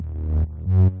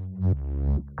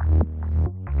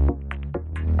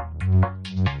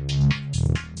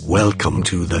Welcome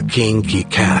to the Kinky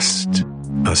Cast,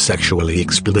 a sexually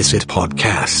explicit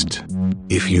podcast.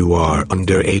 If you are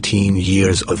under 18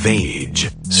 years of age,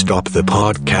 stop the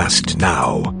podcast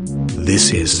now.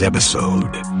 This is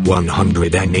episode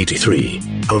 183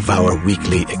 of our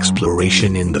weekly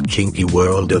exploration in the kinky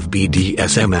world of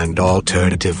BDSM and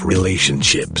alternative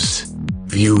relationships.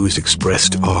 Views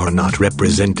expressed are not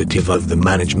representative of the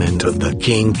management of the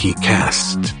Kinky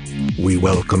Cast. We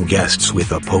welcome guests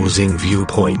with opposing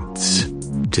viewpoints.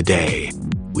 Today,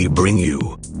 we bring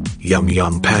you Yum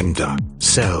Yum Panda,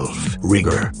 Self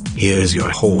Rigger. Here's your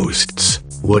hosts,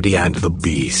 Woody and the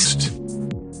Beast.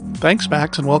 Thanks,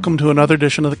 Max, and welcome to another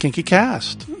edition of the Kinky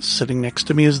Cast. Sitting next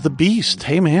to me is the Beast.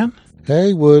 Hey, man.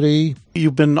 Hey, Woody.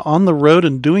 You've been on the road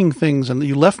and doing things, and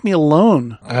you left me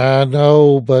alone. I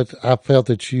know, but I felt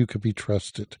that you could be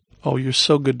trusted. Oh, you're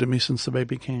so good to me since the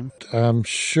baby came. I'm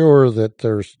sure that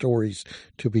there are stories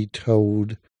to be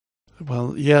told.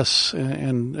 Well, yes,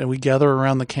 and we gather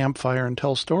around the campfire and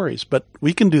tell stories, but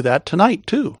we can do that tonight,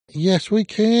 too. Yes, we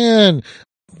can.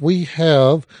 We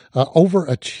have an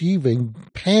overachieving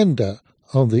panda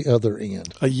on the other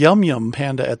end. A yum-yum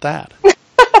panda at that.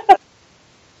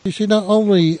 She not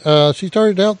only, she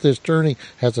started out this journey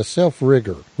as a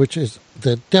self-rigger, which is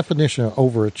the definition of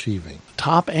overachieving.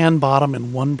 Top and bottom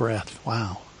in one breath.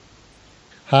 Wow.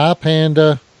 Hi,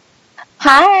 Panda.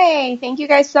 Hi. Thank you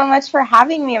guys so much for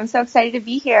having me. I'm so excited to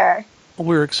be here.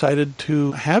 We're excited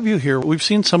to have you here. We've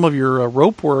seen some of your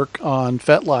rope work on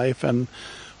FetLife, and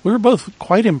we were both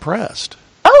quite impressed.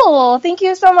 Oh, thank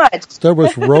you so much. There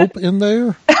was rope in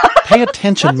there? Pay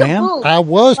attention, man. I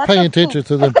was paying attention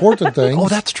to the important things. Oh,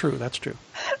 that's true. That's true.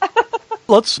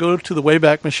 Let's go to the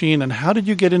Wayback Machine. And how did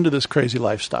you get into this crazy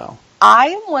lifestyle? I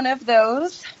am one of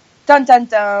those,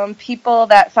 people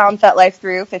that found FetLife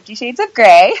through 50 Shades of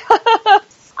Grey.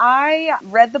 I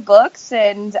read the books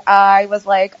and I was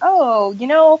like,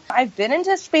 oh, I've been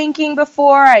into spanking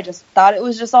before. I just thought it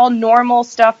was just all normal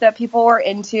stuff that people were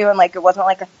into and like it wasn't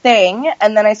like a thing.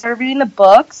 And then I started reading the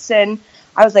books and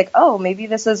I was like, oh, maybe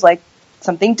this is like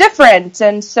something different.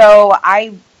 And so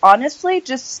I honestly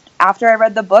just, after I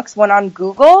read the books, went on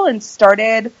Google and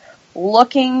started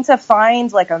looking to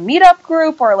find like a meetup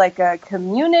group or like a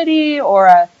community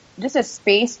or just a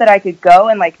space that I could go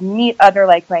and like meet other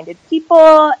like-minded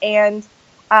people. And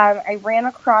I ran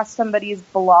across somebody's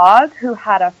blog who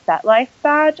had a FetLife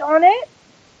badge on it.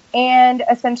 And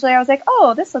essentially I was like,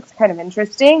 oh, this looks kind of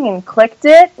interesting, and clicked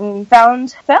it and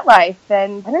found FetLife.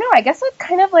 And I don't know, I guess that's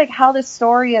kind of like how this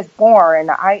story is born.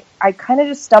 I kind of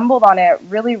just stumbled on it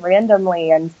really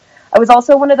randomly. And I was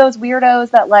also one of those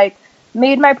weirdos that like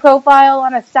made my profile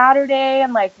on a Saturday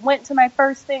and like went to my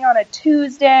first thing on a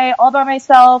Tuesday all by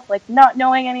myself, like not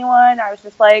knowing anyone. I was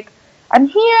just like, I'm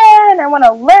here and I want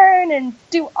to learn and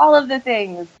do all of the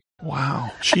things.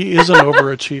 Wow. She is an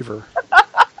overachiever.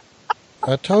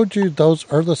 I told you, those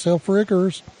are the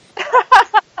self-riggers.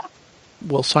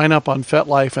 We'll sign up on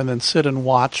FetLife and then sit and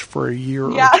watch for a year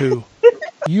or two.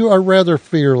 You are rather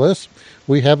fearless.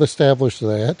 We have established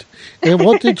that. And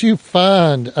what did you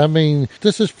find? I mean,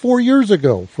 this is 4 years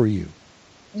ago for you.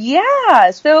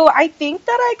 Yeah, so I think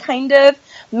that I kind of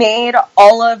made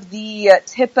all of the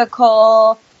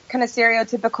typical, kind of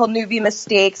stereotypical newbie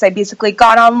mistakes. I basically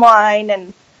got online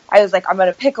and I was like, I'm going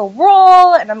to pick a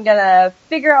role and I'm going to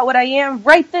figure out what I am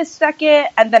right this second.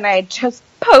 And then I just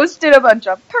posted a bunch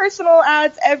of personal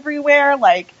ads everywhere,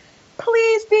 like,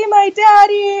 please be my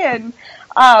daddy,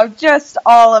 and just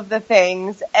all of the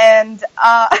things. And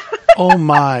oh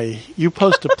my, you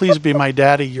posted please be my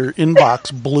daddy, your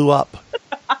inbox blew up.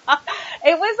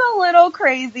 It was a little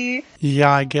crazy. Yeah,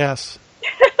 I guess.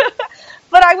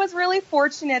 But I was really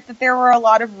fortunate that there were a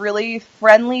lot of really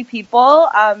friendly people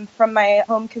from my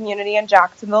home community in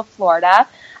Jacksonville, Florida.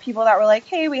 People that were like,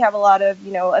 hey, we have a lot of,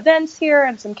 events here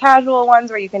and some casual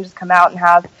ones where you can just come out and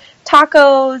have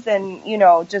tacos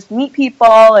and, just meet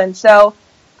people. And so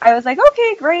I was like,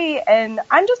 okay, great. And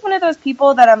I'm just one of those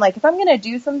people that I'm like, if I'm going to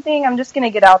do something, I'm just going to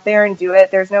get out there and do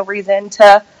it. There's no reason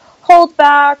to hold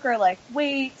back or like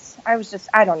wait. I was just,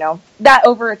 I don't know, that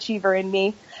overachiever in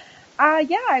me.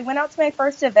 I went out to my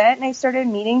first event and I started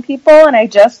meeting people and I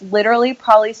just literally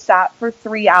probably sat for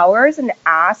 3 hours and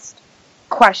asked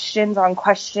questions on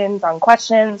questions on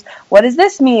questions. What does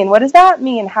this mean? What does that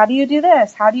mean? How do you do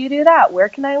this? How do you do that? Where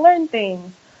can I learn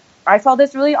things? I saw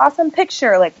this really awesome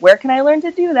picture. Like, where can I learn to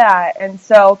do that? And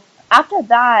so after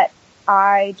that,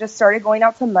 I just started going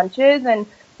out to munches and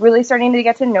really starting to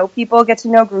get to know people, get to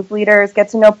know group leaders, get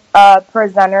to know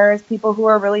presenters, people who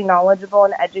are really knowledgeable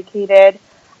and educated.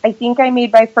 I think I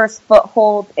made my first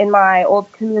foothold in my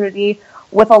old community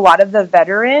with a lot of the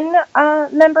veteran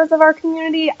members of our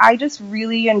community, I just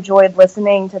really enjoyed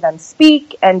listening to them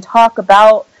speak and talk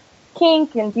about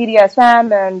kink and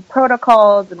BDSM and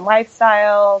protocols and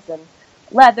lifestyles and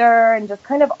leather and just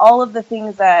kind of all of the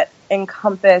things that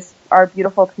encompass our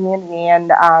beautiful community.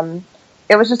 And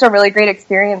it was just a really great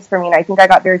experience for me. And I think I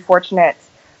got very fortunate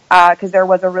because there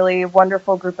was a really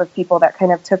wonderful group of people that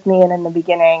kind of took me in the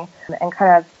beginning and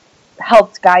kind of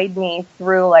helped guide me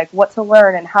through like what to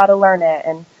learn and how to learn it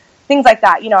and things like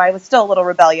that. You know, I was still a little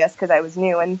rebellious because I was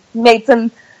new and made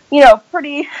some,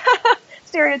 pretty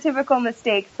stereotypical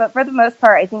mistakes. But for the most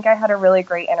part, I think I had a really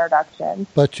great introduction.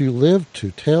 But you lived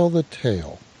to tell the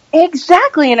tale.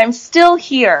 Exactly, and I'm still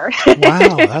here.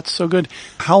 Wow, that's so good.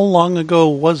 How long ago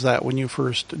was that when you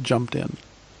first jumped in?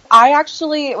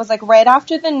 It was like right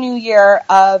after the new year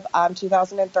of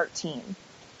 2013.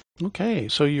 Okay,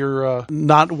 so you're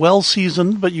not well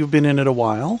seasoned, but you've been in it a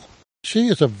while. She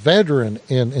is a veteran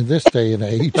in this day and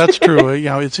age. That's true.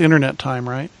 It's internet time,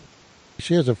 right?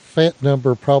 She has a FET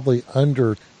number probably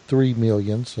under 3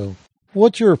 million. So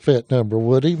what's your FET number,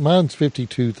 Woody? Mine's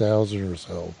 52,000 or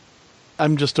so.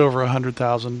 I'm just over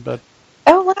 100,000, but...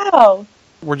 Oh, wow.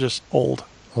 We're just old.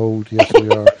 Old, yes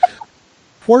we are.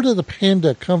 Where did the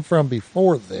panda come from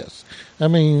before this? I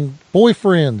mean,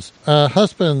 boyfriends,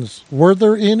 husbands, were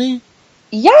there any?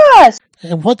 Yes.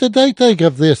 And what did they think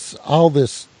of all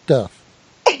this stuff?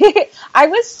 I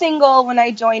was single when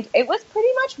I joined. It was pretty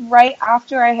much right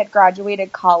after I had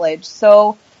graduated college.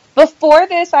 So before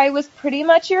this, I was pretty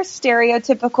much your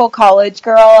stereotypical college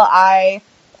girl. I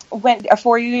went a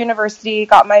 4-year university,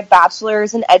 got my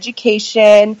bachelor's in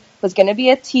education, was going to be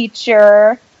a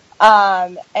teacher.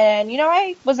 And,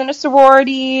 I was in a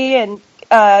sorority and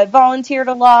volunteered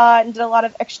a lot and did a lot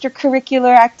of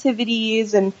extracurricular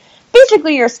activities and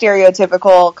basically your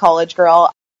stereotypical college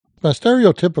girl. My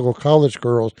stereotypical college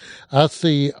girls, I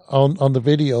see on the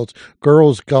videos,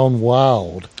 girls gone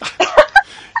wild.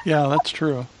 Yeah, that's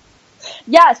true.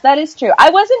 Yes, that is true.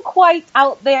 I wasn't quite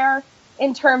out there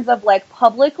in terms of like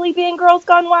publicly being girls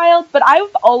gone wild, but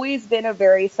I've always been a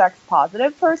very sex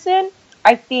positive person.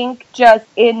 I think just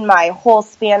in my whole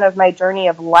span of my journey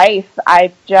of life,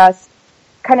 I've just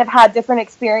kind of had different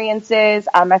experiences.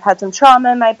 I've had some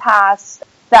trauma in my past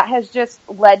that has just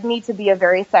led me to be a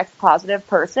very sex positive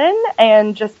person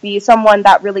and just be someone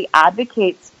that really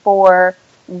advocates for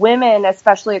women,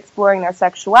 especially exploring their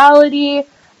sexuality,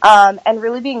 and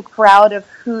really being proud of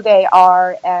who they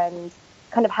are and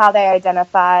kind of how they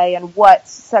identify and what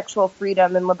sexual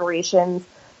freedom and liberation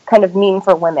kind of mean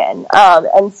for women.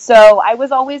 And so I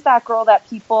was always that girl that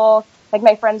people, like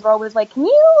my friends were always like, can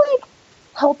you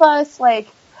help us?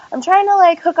 I'm trying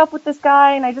to hook up with this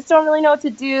guy and I just don't really know what to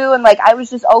do. And I was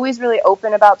just always really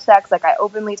open about sex. I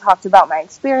openly talked about my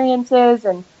experiences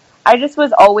and I just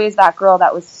was always that girl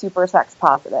that was super sex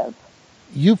positive.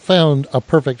 You found a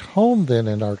perfect home then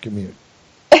in our community.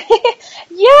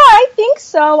 Yeah, I think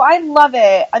so. I love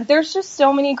it. There's just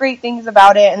so many great things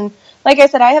about it. And like I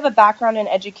said, I have a background in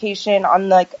education on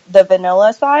the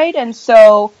vanilla side. And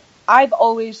so I've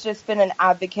always just been an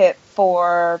advocate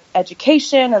for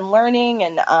education and learning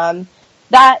and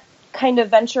that kind of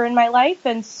venture in my life.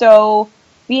 And so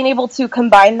being able to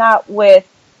combine that with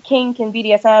kink and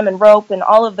BDSM and rope and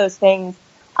all of those things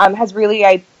has really,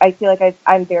 I feel like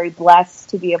I'm very blessed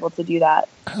to be able to do that.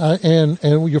 And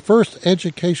your first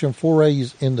education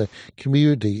forays in the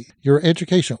community, you're an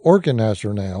education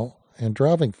organizer now and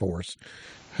driving force.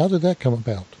 How did that come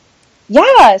about?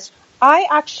 Yes, I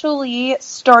actually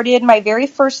started my very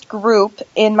first group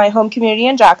in my home community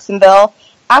in Jacksonville.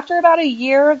 After about a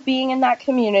year of being in that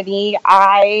community,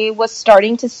 I was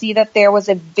starting to see that there was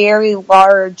a very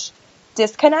large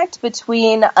disconnect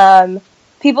between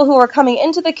people who were coming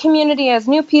into the community as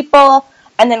new people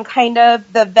and then kind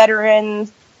of the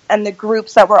veterans and the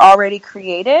groups that were already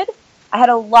created. I had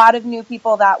a lot of new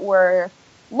people that were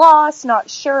lost, not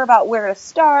sure about where to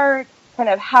start, kind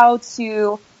of how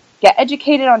to get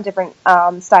educated on different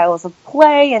styles of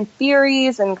play and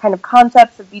theories and kind of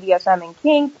concepts of BDSM and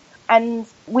kink. And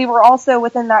we were also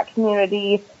within that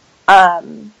community,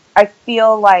 I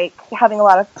feel like having a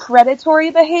lot of predatory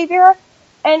behavior.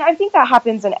 And I think that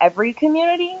happens in every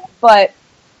community, but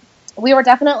we were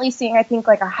definitely seeing, I think,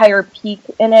 a higher peak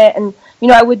in it. And,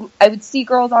 I would see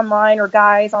girls online or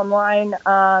guys online,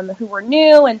 who were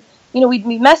new and, we'd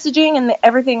be messaging and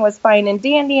everything was fine and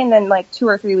dandy. And then 2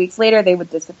 or 3 weeks later, they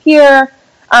would disappear.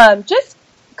 Just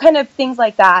kind of things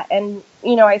like that. And,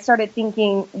 I started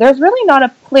thinking there's really not a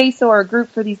place or a group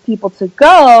for these people to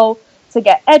go to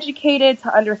get educated,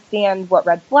 to understand what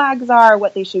red flags are,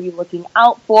 what they should be looking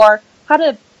out for, how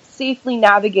to safely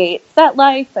navigate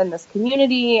FetLife and this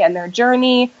community and their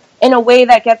journey in a way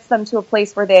that gets them to a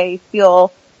place where they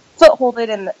feel footholded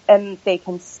and they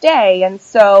can stay. And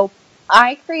so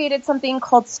I created something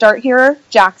called Start Here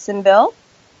Jacksonville.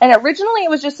 And originally it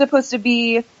was just supposed to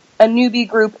be a newbie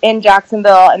group in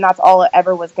Jacksonville, and that's all it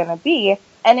ever was going to be.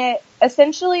 And it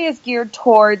essentially is geared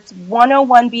towards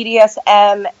 101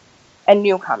 BDSM and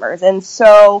newcomers. And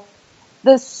so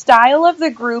the style of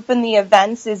the group and the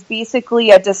events is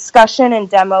basically a discussion and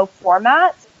demo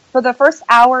format. For the first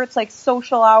hour, it's like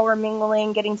social hour,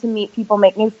 mingling, getting to meet people,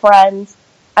 make new friends.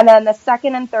 And then the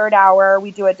second and third hour, we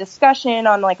do a discussion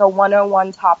on like a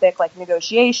 101 topic like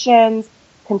negotiations,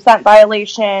 consent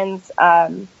violations,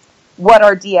 what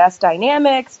are DS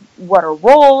dynamics, what are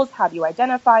roles, how do you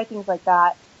identify, things like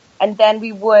that. And then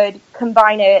we would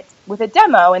combine it with a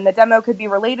demo, and the demo could be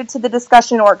related to the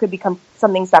discussion or it could become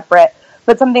something separate,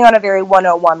 but something on a very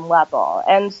 101 level.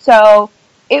 And so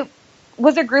it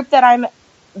was a group that I'm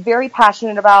very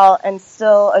passionate about and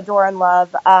still adore and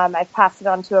love. I've passed it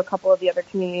on to a couple of the other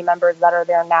community members that are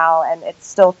there now, and it's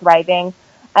still thriving.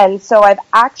 And so I've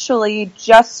actually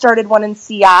just started one in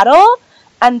Seattle,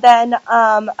 and then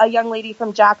a young lady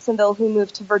from Jacksonville who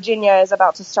moved to Virginia is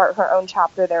about to start her own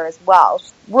chapter there as well.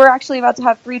 We're actually about to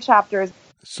have 3 chapters.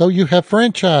 So you have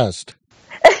franchised.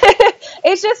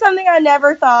 It's just something I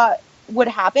never thought would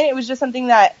happen. It was just something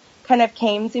that kind of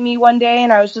came to me one day,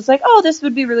 and I was just like, oh, this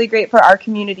would be really great for our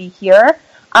community here.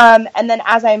 And then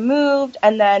as I moved,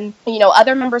 and then,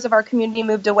 other members of our community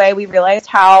moved away, we realized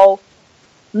how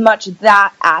much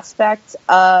that aspect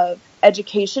of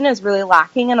education is really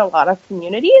lacking in a lot of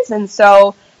communities. And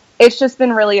so it's just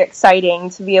been really exciting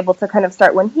to be able to kind of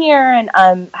start one here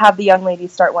and have the young lady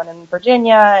start one in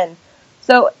Virginia. And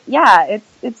so, yeah,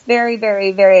 it's very,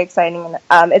 very, very exciting.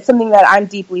 And it's something that I'm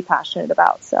deeply passionate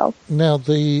about. So now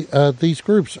these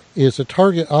groups, is the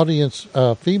target audience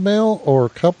female or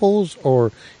couples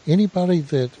or anybody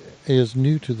that is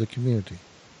new to the community?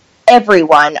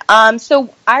 Everyone.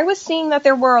 So I was seeing that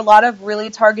there were a lot of really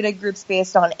targeted groups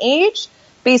based on age,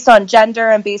 based on gender,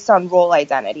 and based on role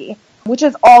identity, which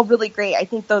is all really great. I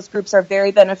think those groups are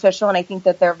very beneficial, and I think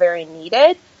that they're very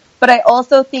needed. But I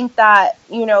also think that,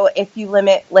 if you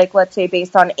limit, like, let's say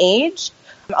based on age,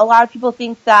 a lot of people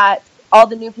think that all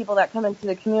the new people that come into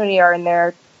the community are in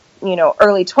their,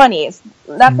 early 20s.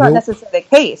 That's not necessarily the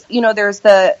case. There's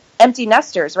the empty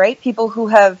nesters, right? People who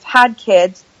have had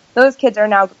kids. Those kids are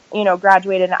now,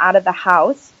 graduated and out of the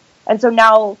house. And so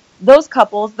now those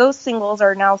couples, those singles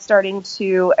are now starting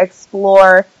to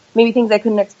explore maybe things they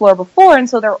couldn't explore before. And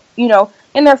so they're,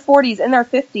 in their 40s, in their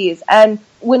 50s. And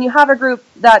when you have a group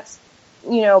that's,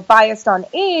 biased on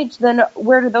age, then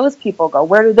where do those people go?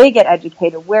 Where do they get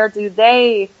educated? Where do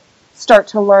they start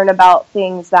to learn about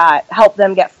things that help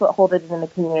them get footholded in the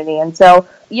community? And so,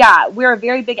 yeah, we're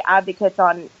very big advocates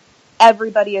on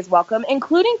everybody is welcome,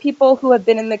 including people who have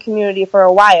been in the community for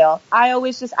a while. I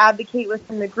always just advocate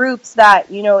within the groups that,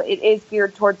 it is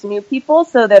geared towards new people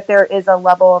so that there is a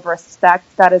level of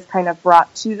respect that is kind of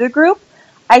brought to the group.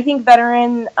 I think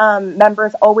veteran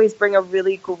members always bring a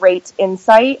really great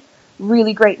insight,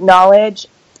 really great knowledge,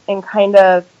 and kind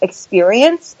of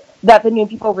experience that the new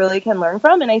people really can learn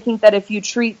from. And I think that if you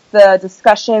treat the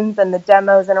discussions and the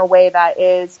demos in a way that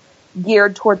is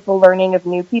geared towards the learning of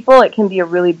new people, it can be a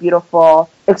really beautiful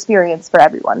experience for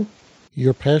everyone.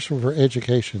 Your passion for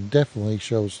education definitely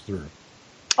shows through.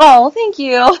 Oh, thank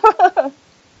you.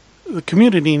 The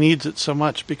community needs it so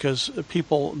much because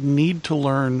people need to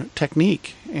learn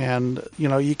technique, and,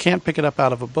 you can't pick it up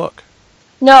out of a book.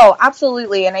 No,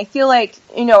 absolutely. And I feel like,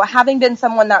 having been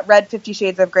someone that read 50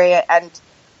 Shades of Grey and,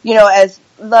 as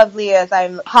lovely as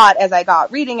I'm hot as I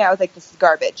got reading it, I was like, this is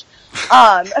garbage.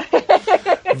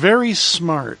 Very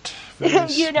smart.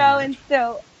 And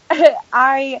so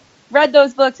I read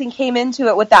those books and came into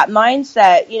it with that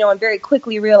mindset, and very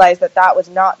quickly realized that that was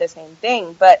not the same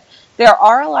thing. But there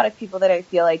are a lot of people that I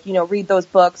feel like, read those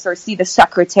books or see The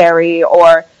Secretary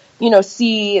or,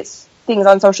 see things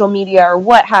on social media or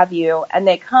what have you, and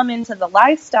they come into the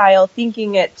lifestyle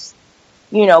thinking it's,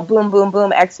 boom, boom,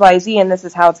 boom, XYZ, and this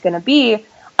is how it's going to be.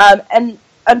 And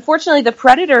unfortunately, the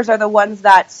predators are the ones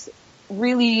that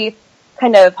really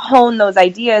kind of hone those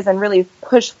ideas and really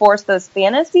force those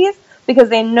fantasies because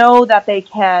they know that they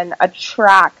can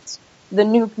attract the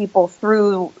new people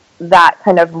through that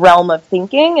kind of realm of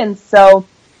thinking. And so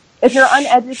if you're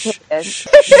uneducated...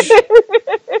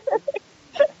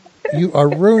 You are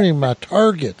ruining my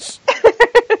targets.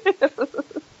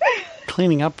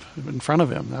 Cleaning up in front of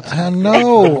him. I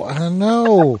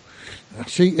know.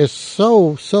 She is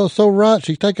so right.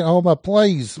 She's taking all my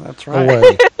plays That's right.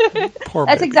 away. Poor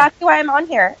That's baby. exactly why I'm on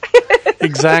here.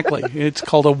 Exactly. It's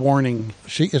called a warning.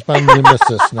 She is my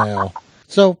nemesis now.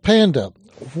 So, Panda,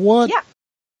 what... Yeah.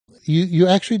 You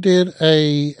actually did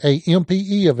a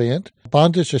MPE event,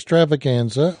 Bondage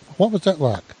Extravaganza. What was that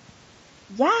like?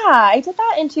 Yeah, I did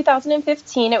that in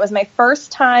 2015. It was my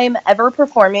first time ever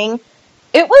performing.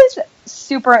 It was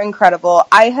super incredible.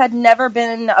 I had never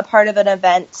been a part of an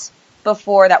event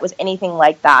before that was anything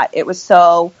like that. It was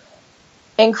so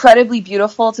incredibly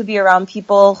beautiful to be around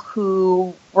people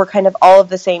who were kind of all of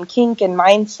the same kink and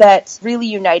mindset, really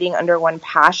uniting under one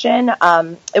passion.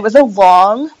 It was a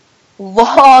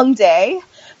long day.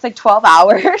 It's like 12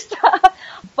 hours,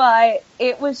 but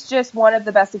it was just one of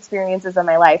the best experiences of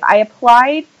my life. I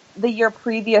applied the year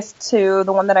previous to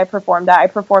the one that I performed at. I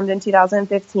performed in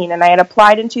 2015, and I had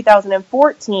applied in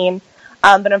 2014,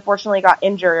 but unfortunately got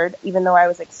injured, even though I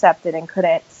was accepted and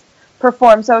couldn't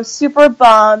perform. So I was super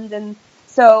bummed, and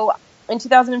so in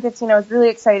 2015 I was really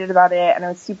excited about it, and I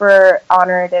was super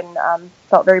honored and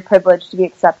felt very privileged to be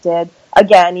accepted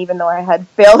again, even though I had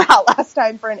failed out last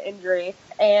time for an injury.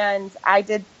 And I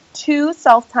did 2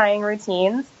 self-tying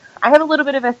routines. I have a little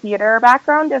bit of a theater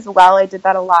background as well. I did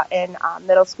that a lot in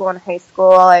middle school and high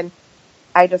school, and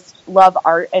I just love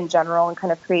art in general and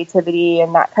kind of creativity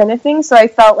and that kind of thing. So I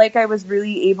felt like I was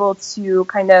really able to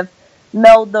kind of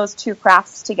meld those 2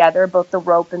 crafts together, both the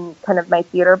rope and kind of my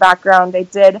theater background. I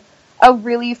did a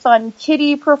really fun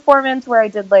kitty performance where I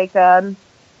did like a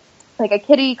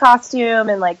kitty costume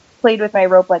and like played with my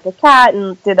rope like a cat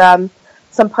and did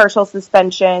some partial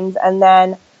suspensions. And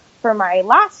then for my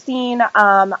last scene,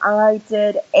 I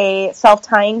did a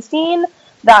self-tying scene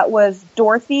that was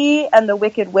Dorothy and the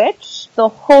Wicked Witch. The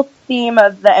whole theme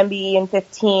of the MBE in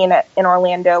 15 in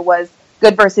Orlando was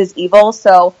good versus evil.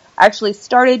 So I actually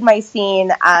started my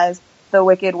scene as the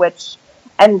Wicked Witch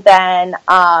and then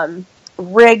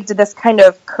rigged this kind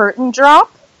of curtain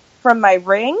drop from my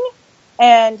ring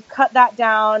and cut that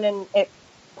down, and it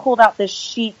pulled out this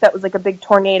sheet that was like a big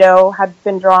tornado had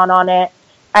been drawn on it.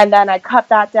 And then I cut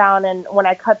that down, and when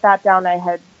I cut that down, I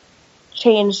had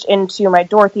changed into my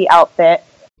Dorothy outfit.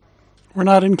 We're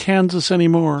not in Kansas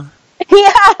anymore.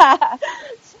 Yeah!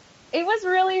 It was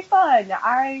really fun.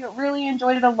 I really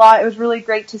enjoyed it a lot. It was really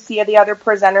great to see the other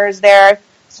presenters there.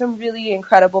 Some really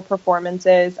incredible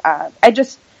performances.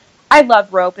 I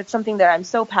love rope. It's something that I'm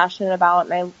so passionate about,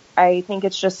 and I think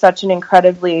it's just such an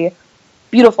incredibly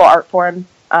beautiful art form.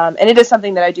 And it is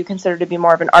something that I do consider to be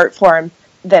more of an art form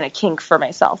than a kink for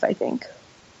myself, I think.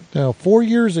 Now, 4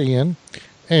 years in,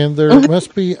 and there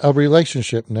must be a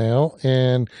relationship now,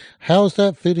 and how is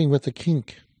that fitting with the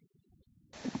kink?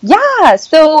 Yeah,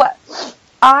 so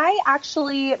I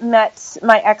actually met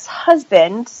my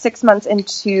ex-husband 6 months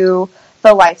into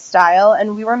the lifestyle,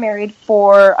 and we were married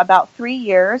for about 3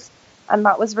 years, and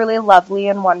that was really lovely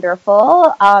and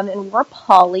wonderful, and we were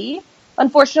poly.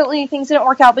 Unfortunately, things didn't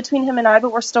work out between him and I,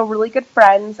 but we're still really good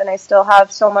friends, and I still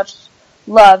have so much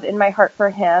love in my heart for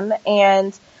him.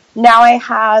 And now I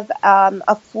have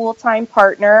a full-time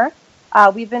partner.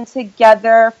 We've been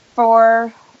together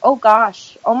for,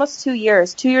 almost 2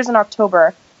 years. 2 years in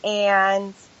October.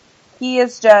 And he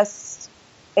is just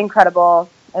incredible.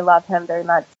 I love him very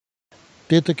much.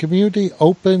 Did the community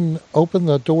open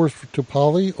the doors to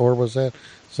poly, or was that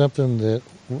something that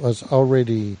was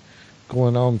already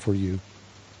going on for you?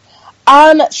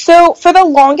 So for the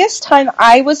longest time,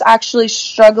 I was actually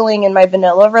struggling in my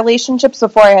vanilla relationships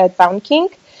before I had found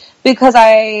kink, because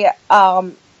I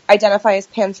identify as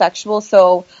pansexual,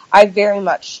 so I very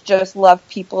much just love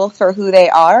people for who they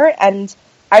are, and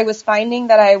I was finding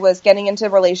that I was getting into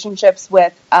relationships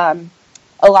with a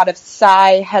lot of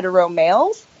hetero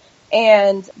males,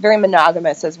 and very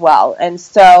monogamous as well, and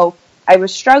so I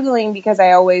was struggling because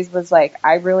I always was like,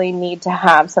 I really need to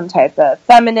have some type of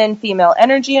feminine female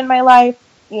energy in my life.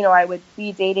 You know, I would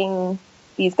be dating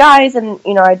these guys and,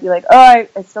 you know, I'd be like, I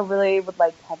still really would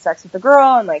like to have sex with a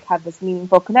girl and like have this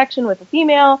meaningful connection with a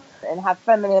female and have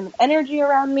feminine energy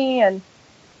around me. And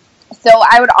so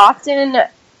I would often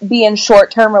be in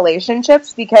short-term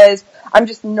relationships because I'm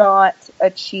just not a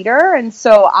cheater. And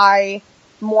so I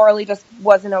morally just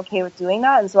wasn't okay with doing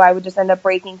that, and so I would just end up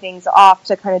breaking things off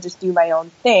to kind of just do my own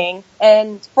thing.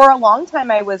 And for a long time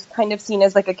I was kind of seen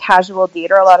as like a casual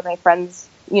dater. A lot of my friends,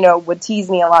 you know, would tease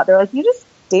me a lot. They're like, you just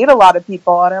date a lot of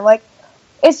people, and I'm like,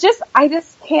 I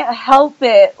just can't help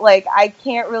it. Like, I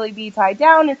can't really be tied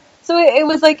down. And so it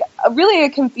was like really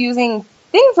a confusing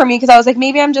thing for me, because I was like,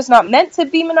 maybe I'm just not meant to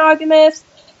be monogamous,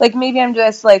 like maybe I'm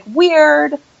just like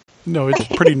weird. No, it's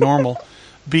pretty normal.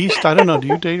 Beast, I don't know. Do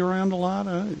you date around a lot?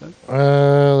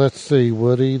 Let's see,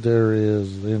 Woody. There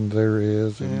is, and there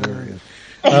is, and there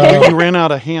is. You ran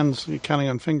out of hands. You're counting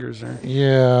on fingers there.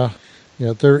 Yeah.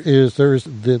 Yeah, there's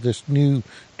this new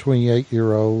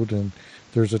 28-year-old, and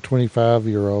there's a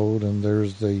 25-year-old, and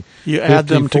there's the You add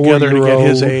them together to get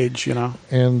his 54-year-old, age, you know.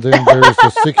 and then there's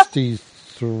the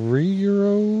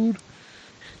 63-year-old.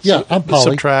 Yeah, I'm Polly.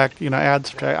 Subtract, add,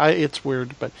 subtract. It's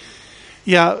weird, but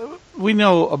yeah, we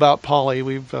know about poly.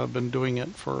 We've been doing it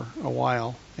for a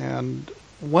while, and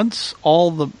once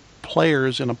all the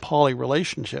players in a poly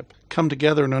relationship come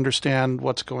together and understand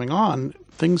what's going on,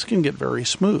 things can get very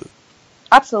smooth.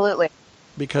 Absolutely.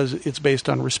 Because it's based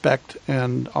on respect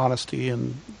and honesty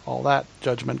and all that.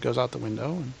 Judgment goes out the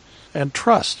window. And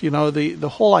trust. The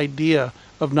whole idea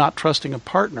of not trusting a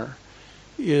partner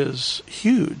is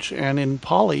huge. And in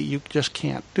poly, you just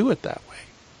can't do it that way.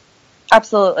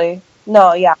 Absolutely.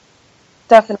 No, yeah.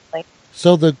 Definitely.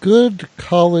 So the good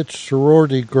college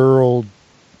sorority girl,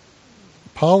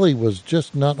 Polly, was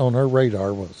just not on her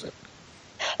radar, was it?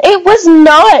 It was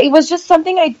not. It was just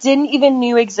something I didn't even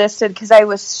knew existed because I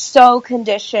was so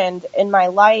conditioned in my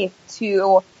life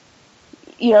to,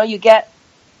 you get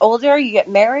older, you get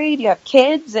married, you have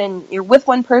kids, and you're with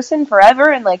one person forever,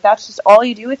 and that's just all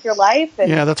you do with your life. And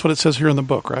yeah, that's what it says here in the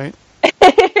book, right?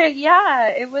 Yeah,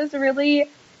 it was really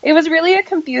a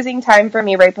confusing time for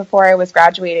me right before I was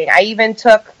graduating. I even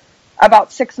took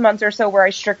about 6 months or so where I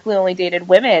strictly only dated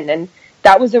women, and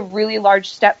that was a really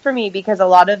large step for me because a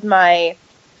lot of my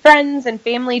friends and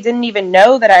family didn't even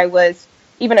know that I was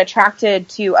even attracted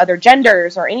to other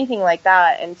genders or anything like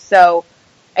that. And so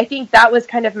I think that was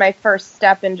kind of my first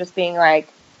step in just being like,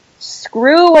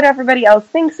 screw what everybody else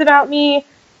thinks about me,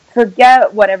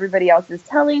 forget what everybody else is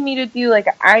telling me to do.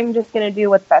 I'm just going to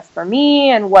do what's best for me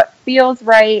and what feels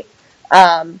right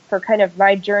for kind of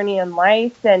my journey in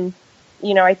life. And,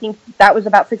 I think that was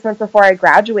about 6 months before I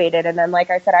graduated. And then, like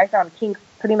I said, I found kink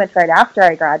pretty much right after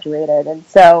I graduated. And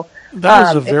so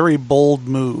that was a very bold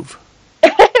move.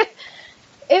 It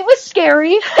was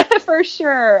scary for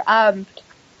sure.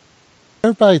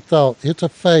 Everybody thought it's a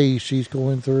phase she's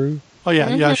going through. Oh yeah,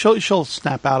 mm-hmm. Yeah. She'll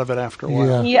snap out of it after a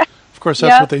while. Yeah. Of course,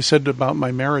 that's what they said about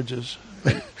my marriages.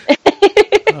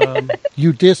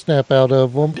 You did snap out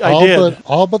of them. I did.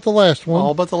 All but the last one.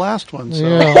 All but the last one. So.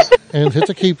 Yeah, and it's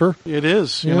a keeper. It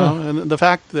is, you know, and the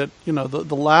fact that,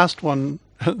 the last one,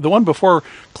 the one before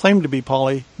claimed to be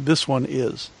poly, this one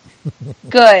is.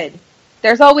 Good.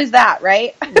 There's always that,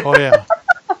 right? Oh, yeah.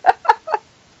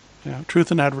 Yeah,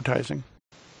 truth in advertising.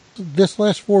 This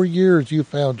last 4 years, you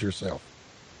found yourself.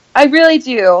 I really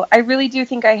do. I really do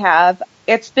think I have.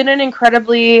 It's been an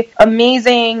incredibly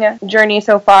amazing journey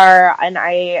so far, and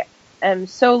I am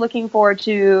so looking forward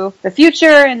to the future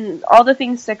and all the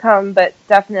things to come, but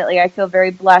definitely I feel very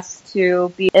blessed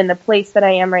to be in the place that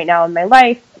I am right now in my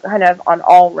life, kind of on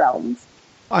all realms.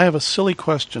 I have a silly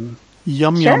question.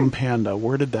 Yum Yum Panda,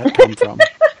 where did that come from?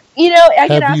 I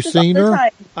get have you asked seen all the her?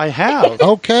 time. I have.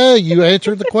 Okay, you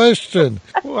answered the question.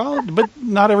 Well, but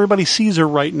not everybody sees her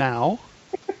right now.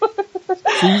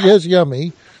 She is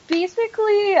yummy.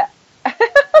 Basically,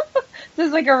 this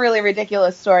is like a really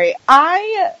ridiculous story.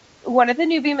 One of the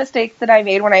newbie mistakes that I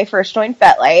made when I first joined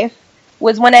FetLife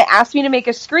was when it asked me to make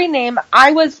a screen name,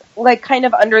 I was kind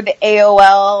of under the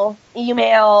AOL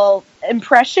email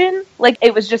impression.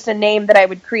 It was just a name that I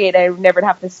would create. I would never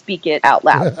have to speak it out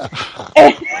loud.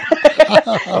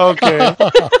 Okay.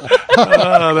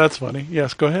 That's funny.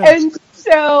 Yes, go ahead. And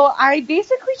so I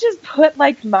basically just put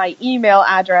my email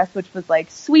address, which was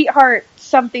sweetheart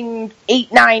something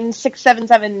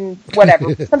 89677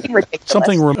 whatever, something ridiculous,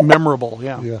 something memorable.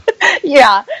 Yeah.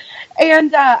 Yeah.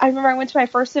 And I remember I went to my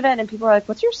first event and people were like,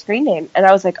 "What's your screen name?" And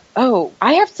I was like, "Oh,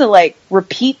 I have to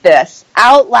repeat this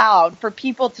out loud for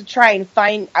people to try and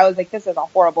find." I was like, "This is a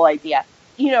horrible idea,"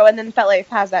 And then FetLife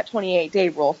has that 28-day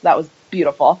rule, so that was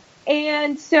beautiful.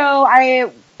 And so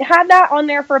I had that on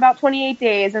there for about 28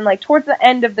 days, and towards the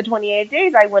end of the 28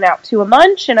 days, I went out to a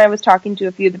munch and I was talking to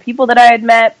a few of the people that I had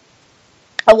met.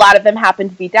 A lot of them happened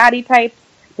to be daddy types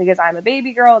because I'm a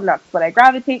baby girl and that's what I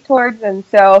gravitate towards. And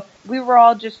so we were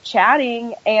all just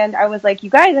chatting and I was like,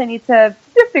 "You guys, I need to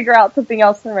figure out something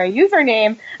else for my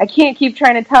username. I can't keep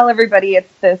trying to tell everybody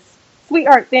it's this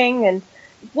sweetheart thing." And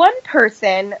one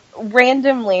person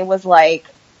randomly was like,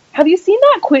 "Have you seen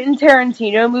that Quentin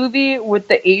Tarantino movie with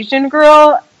the Asian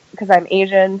girl?" Because I'm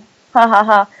Asian. Ha ha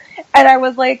ha. And I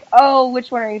was like, "Oh,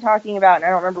 which one are you talking about?" And I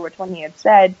don't remember which one he had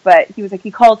said, but he was like, he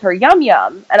called her Yum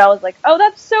Yum. And I was like, "Oh,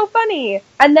 that's so funny."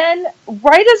 And then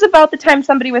right as about the time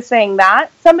somebody was saying that,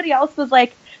 somebody else was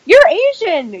like, "You're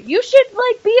Asian. You should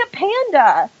be a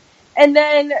panda." And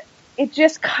then it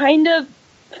just kind of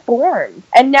formed.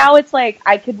 And now it's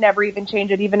I could never even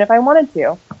change it even if I wanted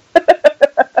to.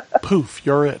 Poof,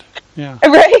 you're it. Yeah.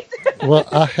 Right? Well,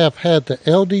 I have had the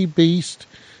LD Beast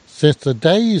Since the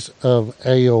days of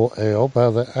AOL by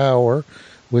the hour,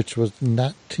 which was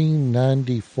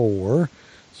 1994.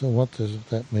 So what does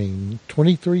that mean?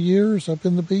 23 years I've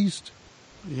been the Beast?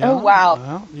 Yeah, Oh, wow.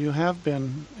 Well, you have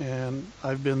been, and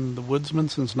I've been the Woodsman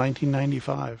since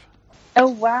 1995. Oh,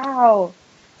 wow.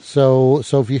 So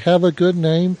if you have a good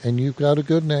name and you've got a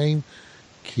good name,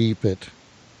 keep it.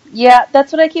 Yeah,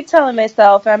 that's what I keep telling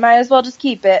myself. I might as well just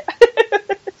keep it.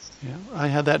 Yeah, I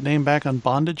had that name back on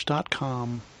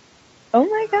bondage.com. Oh,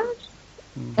 my gosh.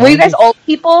 Were you guys old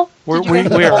people?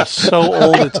 We are so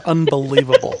old, it's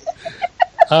unbelievable.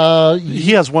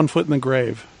 He has 1 foot in the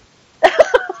grave.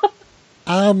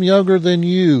 I'm younger than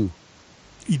you.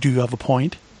 You do have a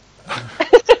point.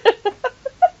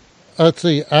 Let's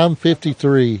see, I'm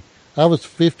 53. I was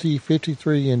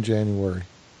 53 in January.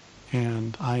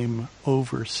 And I'm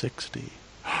over 60.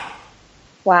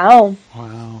 Wow.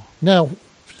 Wow. Now,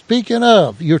 speaking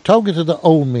of, you're talking to the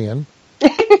old men.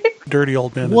 Dirty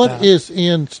old men. What is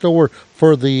in store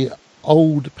for the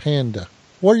old panda?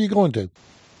 What are you going to?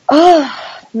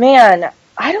 Oh, man.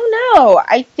 I don't know.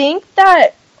 I think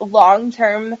that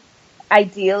long-term,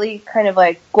 ideally, kind of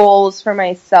like goals for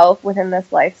myself within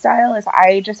this lifestyle is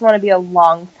I just want to be a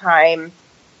long-time,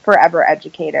 forever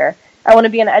educator. I want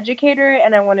to be an educator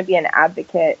and I want to be an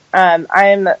advocate.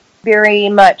 I'm very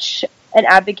much an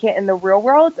advocate in the real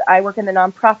world. I work in the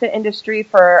nonprofit industry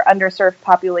for underserved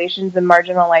populations and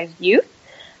marginalized youth.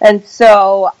 And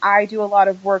so I do a lot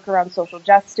of work around social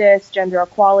justice, gender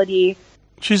equality.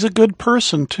 She's a good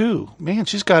person, too. Man,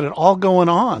 she's got it all going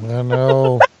on. I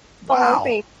know.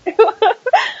 Wow.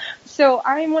 So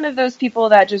I'm one of those people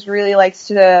that just really likes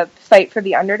to fight for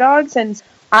the underdogs, and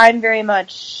I'm very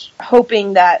much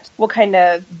hoping that will kind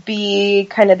of be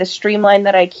kind of the streamline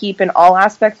that I keep in all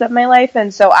aspects of my life.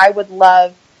 And so I would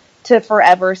love to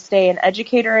forever stay an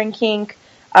educator in kink,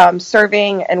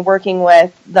 serving and working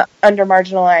with the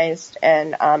under-marginalized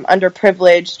and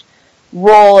underprivileged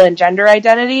role and gender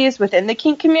identities within the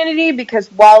kink community,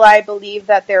 because while I believe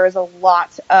that there is a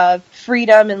lot of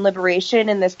freedom and liberation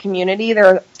in this community, there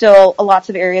are still lots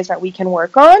of areas that we can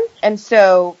work on. And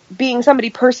so being somebody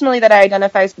personally that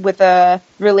identifies with a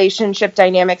relationship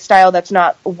dynamic style that's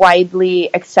not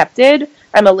widely accepted,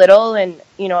 I'm a little, and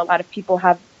a lot of people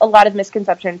have a lot of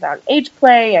misconceptions on age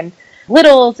play and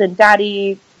littles and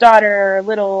daddy, daughter,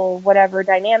 little, whatever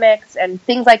dynamics and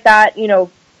things like that,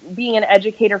 being an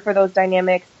educator for those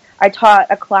dynamics. I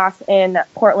taught a class in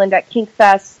Portland at Kink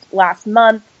Fest last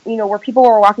month, where people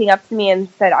were walking up to me and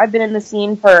said, I've been in the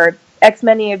scene for X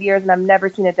many of years and I've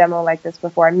never seen a demo like this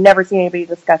before. I've never seen anybody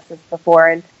discuss this before.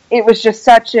 And it was just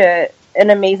such an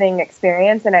amazing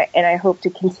experience. And I hope to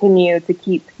continue to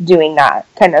keep doing that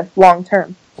kind of long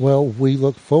term. Well, we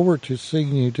look forward to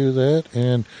seeing you do that.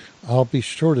 And I'll be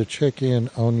sure to check in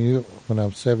on you when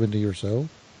I'm 70 or so.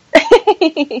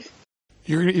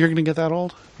 You're going to get that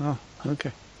old? Oh,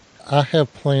 okay. I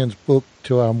have plans booked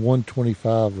till I'm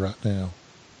 125 right now.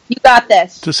 You got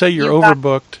this. To say you're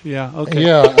overbooked, yeah, okay.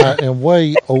 Yeah, I am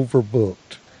way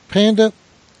overbooked. Panda,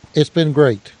 it's been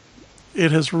great.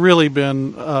 It has really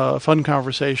been a fun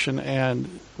conversation,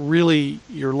 and really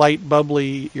you're light,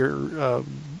 bubbly, you're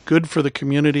good for the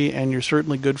community, and you're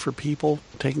certainly good for people,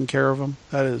 taking care of them.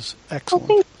 That is excellent. Oh,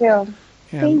 thank you.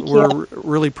 And we're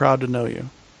really proud to know you.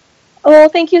 Oh,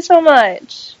 thank you so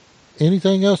much.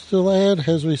 Anything else to add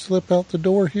as we slip out the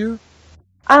door here?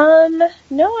 No,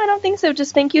 I don't think so.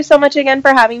 Just thank you so much again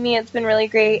for having me. It's been really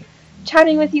great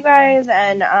chatting with you guys,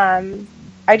 and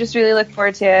I just really look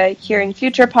forward to hearing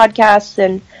future podcasts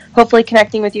and hopefully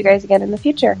connecting with you guys again in the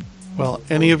future. Well,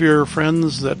 any of your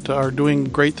friends that are doing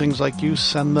great things like you,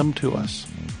 send them to us.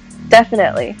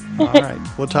 Definitely. All right.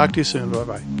 We'll talk to you soon.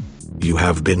 Bye-bye. You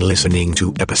have been listening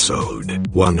to episode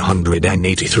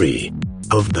 183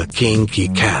 of the Kinky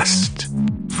Cast.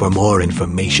 For more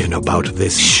information about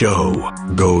this show,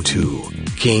 go to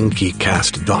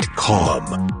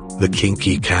kinkycast.com. The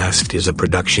Kinky Cast is a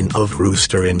production of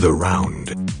Rooster in the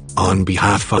Round. On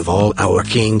behalf of all our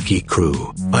kinky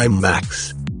crew, I'm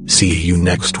Max. See you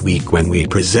next week when we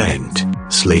present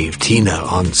Slave Tina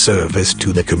on Service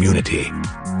to the Community.